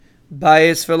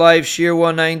Bias for Life, Shir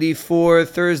 194,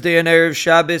 Thursday and Erev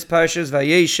Shabbos, Parshas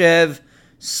Vayeshev,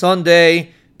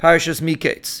 Sunday, Parshas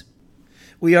Miketz.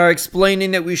 We are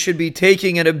explaining that we should be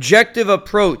taking an objective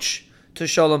approach to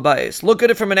Shalom Bayis. Look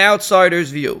at it from an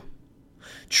outsider's view.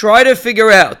 Try to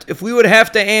figure out, if we would have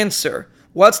to answer,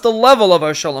 what's the level of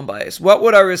our Shalom Bayis? What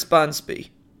would our response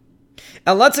be?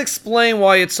 And let's explain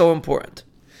why it's so important.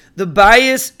 The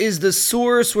bias is the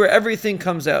source where everything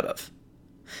comes out of.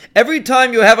 Every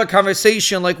time you have a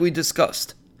conversation like we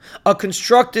discussed, a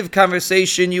constructive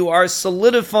conversation, you are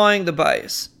solidifying the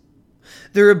bias.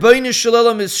 The Rebbeinu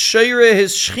Shalom is sheireh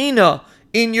his shechina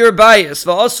in your bias.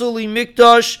 V'asu li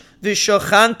mikdash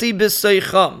v'shachanti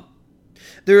b'seicham.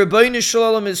 The Rebbeinu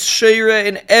Shalom is sheireh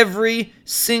in every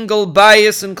single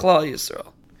bias in Klal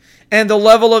Yisrael. And the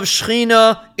level of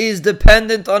shechina is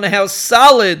dependent on how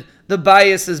solid the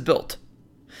bias is built.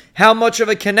 How much of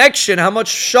a connection, how much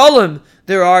shalom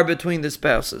there are between the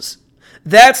spouses.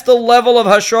 That's the level of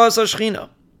Hashras HaShechina.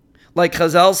 Like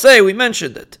Chazal say, we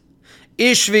mentioned it.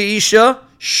 Ish v'isha,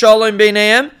 shalom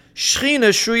beineim, shechina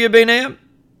shruya beineim.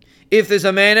 If there's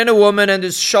a man and a woman and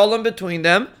there's shalom between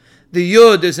them, the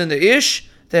yud is in the ish,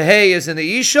 the hey is in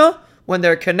the isha. When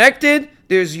they're connected,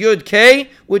 there's yud kei,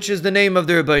 which is the name of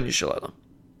the Rebbeinu Shalom.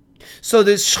 So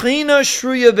there's shechina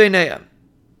shruya beineim.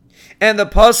 And the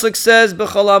pasuk says,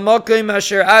 "B'chol hamakom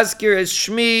asher azkir es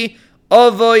shmi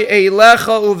avoy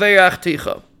eilecha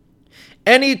uveirachticha."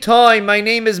 Anytime my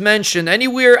name is mentioned,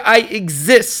 anywhere I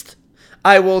exist,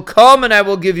 I will come and I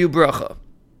will give you bracha.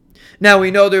 Now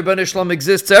we know the Rebbeinu Shalom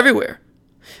exists everywhere,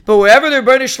 but wherever the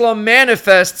Rebbeinu Shalom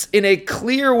manifests in a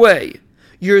clear way,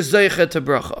 you're zeicha to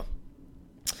bracha.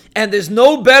 And there's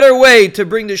no better way to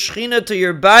bring the Shechina to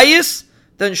your bayis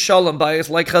than shalom bayis,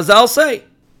 like Chazal say.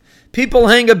 People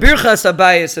hang a birchas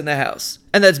habayis in the house,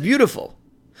 and that's beautiful.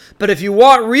 But if you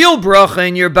want real bracha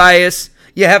in your bayis,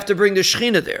 you have to bring the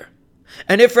Shechina there.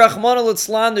 And if Rachmana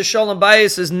litzlan, the Shalom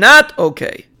Bayis is not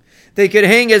okay, they could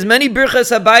hang as many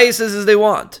birchas habayis as they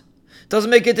want. Doesn't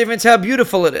make a difference how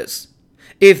beautiful it is.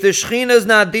 If the Shechina is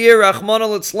not there, Rachmana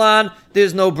litzlan,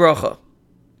 there's no bracha.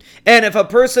 And if a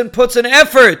person puts an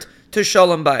effort to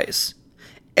Shalom Bayis,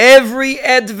 every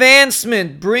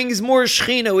advancement brings more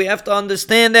Shechina. We have to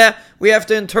understand that. We have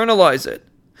to internalize it.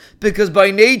 Because by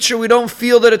nature we don't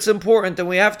feel that it's important, and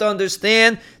we have to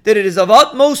understand that it is of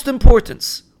utmost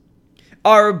importance.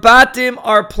 Our batim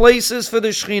are places for the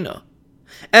Shechina.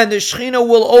 And the Shechina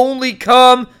will only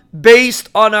come based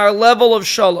on our level of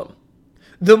Shalom.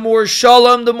 The more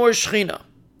Shalom, the more Shechina.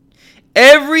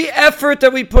 Every effort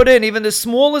that we put in, even the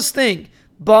smallest thing,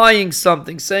 buying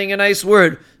something, saying a nice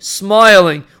word,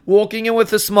 smiling, walking in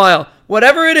with a smile,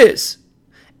 whatever it is,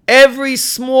 every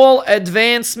small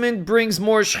advancement brings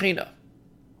more Shechina,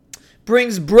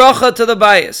 brings bracha to the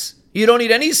bayis. You don't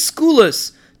need any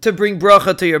skulas to bring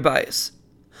bracha to your bayis.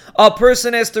 A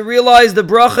person has to realize the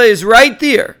bracha is right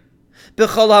there.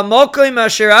 B'chol hamakom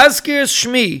asher azkir es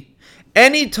shmi.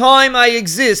 Anytime I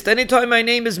exist, anytime my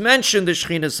name is mentioned, the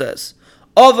Shechina says,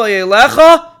 Avay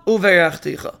elecha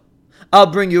uveirachticha. I'll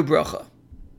bring you bracha.